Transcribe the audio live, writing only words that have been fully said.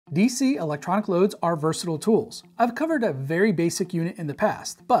DC electronic loads are versatile tools. I've covered a very basic unit in the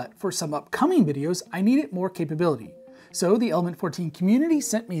past, but for some upcoming videos, I needed more capability. So the Element 14 community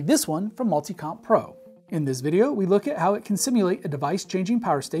sent me this one from Multicomp Pro. In this video, we look at how it can simulate a device changing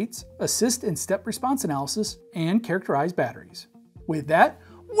power states, assist in step response analysis, and characterize batteries. With that,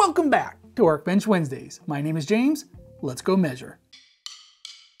 welcome back to Workbench Wednesdays. My name is James. Let's go measure.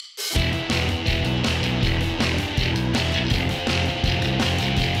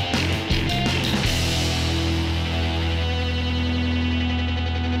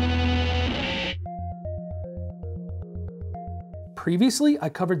 Previously, I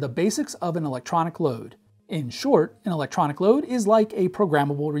covered the basics of an electronic load. In short, an electronic load is like a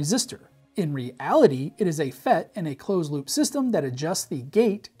programmable resistor. In reality, it is a FET in a closed-loop system that adjusts the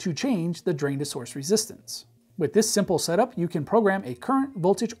gate to change the drain-to-source resistance. With this simple setup, you can program a current,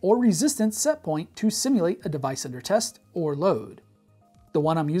 voltage, or resistance set point to simulate a device under test or load. The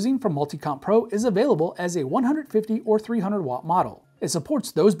one I'm using from Multicomp Pro is available as a 150 or 300 watt model. It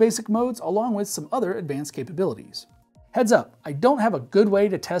supports those basic modes along with some other advanced capabilities. Heads up, I don't have a good way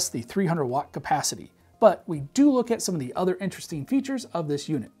to test the 300 watt capacity, but we do look at some of the other interesting features of this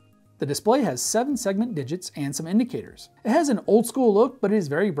unit. The display has 7 segment digits and some indicators. It has an old school look, but it is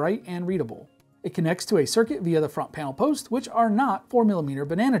very bright and readable. It connects to a circuit via the front panel posts, which are not 4mm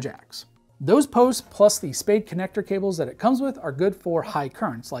banana jacks. Those posts plus the spade connector cables that it comes with are good for high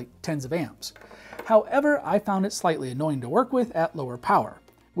currents, like tens of amps. However, I found it slightly annoying to work with at lower power,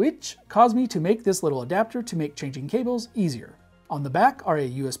 which caused me to make this little adapter to make changing cables easier. On the back are a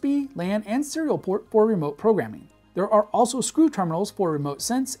USB, LAN, and serial port for remote programming. There are also screw terminals for remote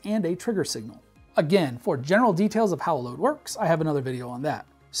sense and a trigger signal. Again, for general details of how a load works, I have another video on that.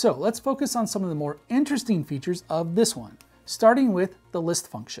 So let's focus on some of the more interesting features of this one, starting with the list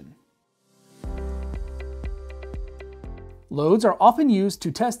function. Loads are often used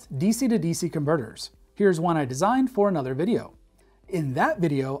to test DC to DC converters. Here's one I designed for another video. In that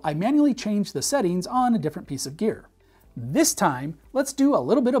video, I manually changed the settings on a different piece of gear. This time, let's do a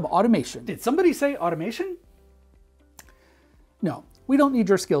little bit of automation. Did somebody say automation? No, we don't need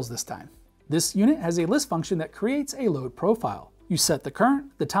your skills this time. This unit has a list function that creates a load profile. You set the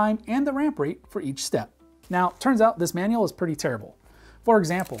current, the time, and the ramp rate for each step. Now, turns out this manual is pretty terrible. For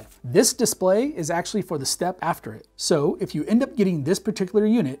example, this display is actually for the step after it. So if you end up getting this particular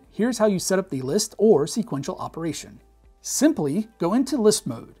unit, here's how you set up the list or sequential operation. Simply go into list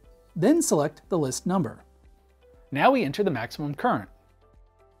mode, then select the list number. Now we enter the maximum current.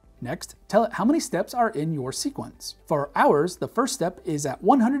 Next, tell it how many steps are in your sequence. For ours, the first step is at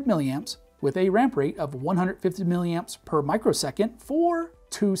 100 milliamps with a ramp rate of 150 milliamps per microsecond for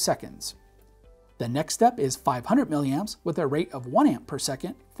 2 seconds. The next step is 500 milliamps with a rate of 1 amp per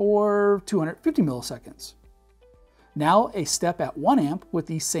second for 250 milliseconds. Now a step at 1 amp with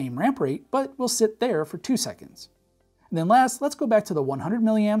the same ramp rate, but will sit there for 2 seconds. And then last, let's go back to the 100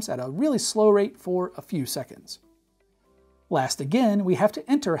 milliamps at a really slow rate for a few seconds. Last again, we have to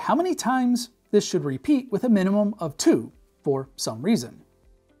enter how many times this should repeat with a minimum of 2 for some reason.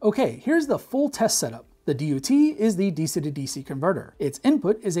 Okay, here's the full test setup. The DUT is the DC to DC converter. Its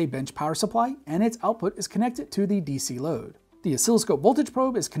input is a bench power supply and its output is connected to the DC load. The oscilloscope voltage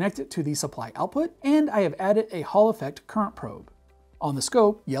probe is connected to the supply output, and I have added a Hall effect current probe. On the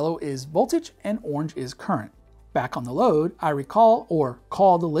scope, yellow is voltage and orange is current. Back on the load, I recall or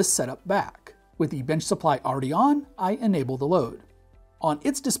call the list setup back. With the bench supply already on, I enable the load. On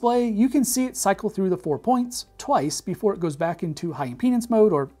its display, you can see it cycle through the 4 points twice before it goes back into high impedance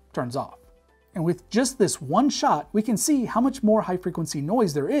mode or turns off. And with just this one shot, we can see how much more high frequency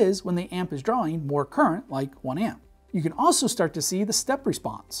noise there is when the amp is drawing more current, like 1 amp. You can also start to see the step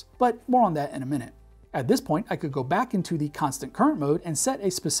response, but more on that in a minute. At this point, I could go back into the constant current mode and set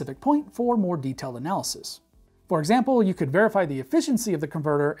a specific point for more detailed analysis. For example, you could verify the efficiency of the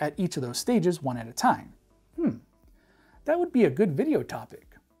converter at each of those stages one at a time. That would be a good video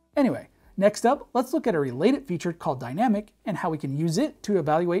topic. Anyway, next up, let's look at a related feature called dynamic and how we can use it to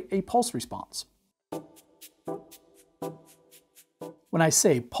evaluate a pulse response. When I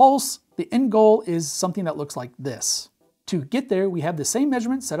say pulse, the end goal is something that looks like this. To get there, we have the same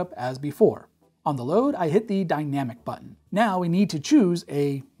measurement set up as before. On the load, I hit the dynamic button. Now we need to choose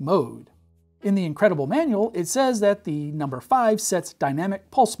a mode. In the Incredible manual, it says that the number 5 sets dynamic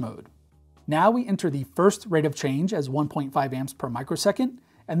pulse mode. Now we enter the first rate of change as 1.5 amps per microsecond,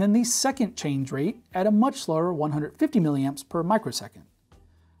 and then the second change rate at a much slower 150 milliamps per microsecond.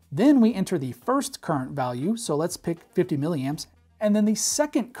 Then we enter the first current value, so let's pick 50 milliamps, and then the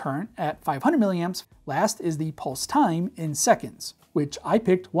second current at 500 milliamps. Last is the pulse time in seconds, which I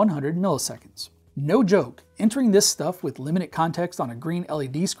picked 100 milliseconds. No joke, entering this stuff with limited context on a green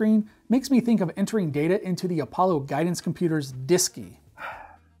LED screen makes me think of entering data into the Apollo guidance computer's DISCI.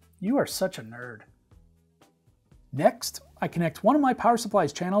 You are such a nerd. Next, I connect one of my power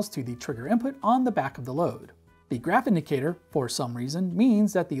supply's channels to the trigger input on the back of the load. The graph indicator, for some reason,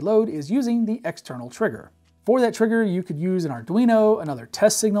 means that the load is using the external trigger. For that trigger, you could use an Arduino, another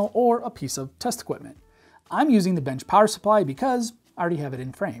test signal, or a piece of test equipment. I'm using the bench power supply because I already have it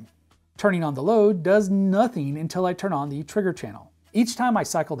in frame. Turning on the load does nothing until I turn on the trigger channel. Each time I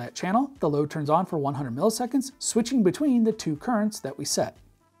cycle that channel, the load turns on for 100 milliseconds, switching between the two currents that we set.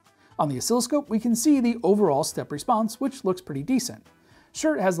 On the oscilloscope, we can see the overall step response, which looks pretty decent.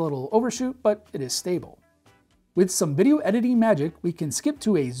 Sure, it has a little overshoot, but it is stable. With some video editing magic, we can skip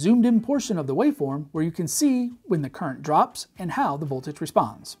to a zoomed in portion of the waveform where you can see when the current drops and how the voltage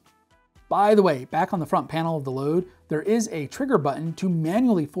responds. By the way, back on the front panel of the load, there is a trigger button to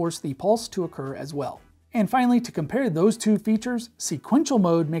manually force the pulse to occur as well. And finally, to compare those two features, sequential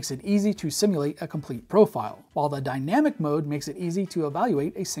mode makes it easy to simulate a complete profile, while the dynamic mode makes it easy to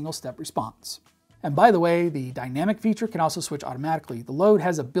evaluate a single step response. And by the way, the dynamic feature can also switch automatically. The load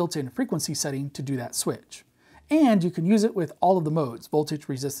has a built-in frequency setting to do that switch. And you can use it with all of the modes, voltage,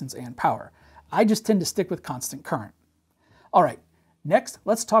 resistance, and power. I just tend to stick with constant current. All right, next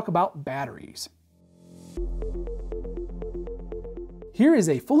let's talk about batteries. Here is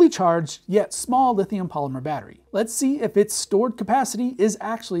a fully charged yet small lithium polymer battery. Let's see if its stored capacity is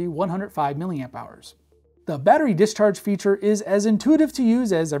actually 105 milliamp hours. The battery discharge feature is as intuitive to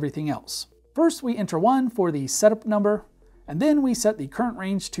use as everything else. First, we enter 1 for the setup number, and then we set the current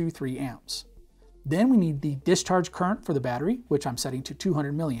range to 3 amps. Then we need the discharge current for the battery, which I'm setting to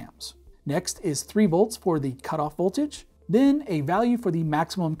 200 milliamps. Next is 3 volts for the cutoff voltage, then a value for the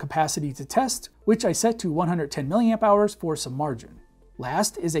maximum capacity to test, which I set to 110 milliamp hours for some margin.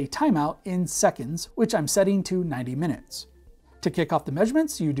 Last is a timeout in seconds, which I'm setting to 90 minutes. To kick off the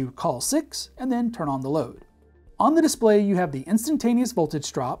measurements, you do call 6 and then turn on the load. On the display, you have the instantaneous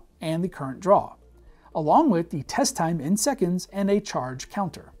voltage drop and the current draw, along with the test time in seconds and a charge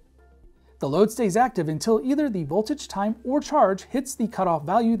counter. The load stays active until either the voltage, time, or charge hits the cutoff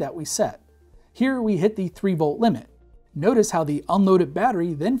value that we set. Here we hit the 3 volt limit. Notice how the unloaded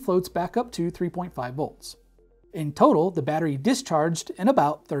battery then floats back up to 3.5 volts. In total, the battery discharged in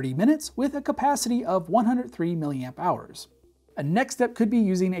about 30 minutes with a capacity of 103 milliamp hours. A next step could be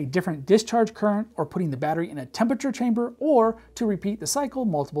using a different discharge current or putting the battery in a temperature chamber or to repeat the cycle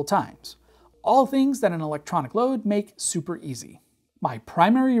multiple times. All things that an electronic load make super easy. My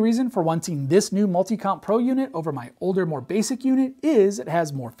primary reason for wanting this new Multicomp Pro unit over my older, more basic unit is it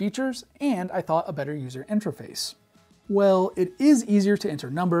has more features and I thought a better user interface. Well, it is easier to enter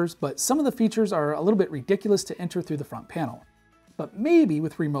numbers, but some of the features are a little bit ridiculous to enter through the front panel. But maybe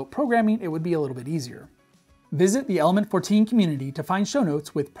with remote programming it would be a little bit easier. Visit the Element 14 community to find show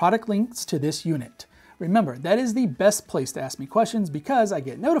notes with product links to this unit. Remember, that is the best place to ask me questions because I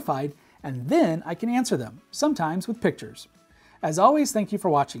get notified and then I can answer them, sometimes with pictures. As always, thank you for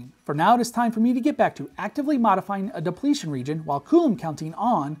watching. For now, it is time for me to get back to actively modifying a depletion region while coulomb counting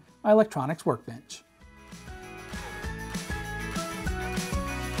on my electronics workbench.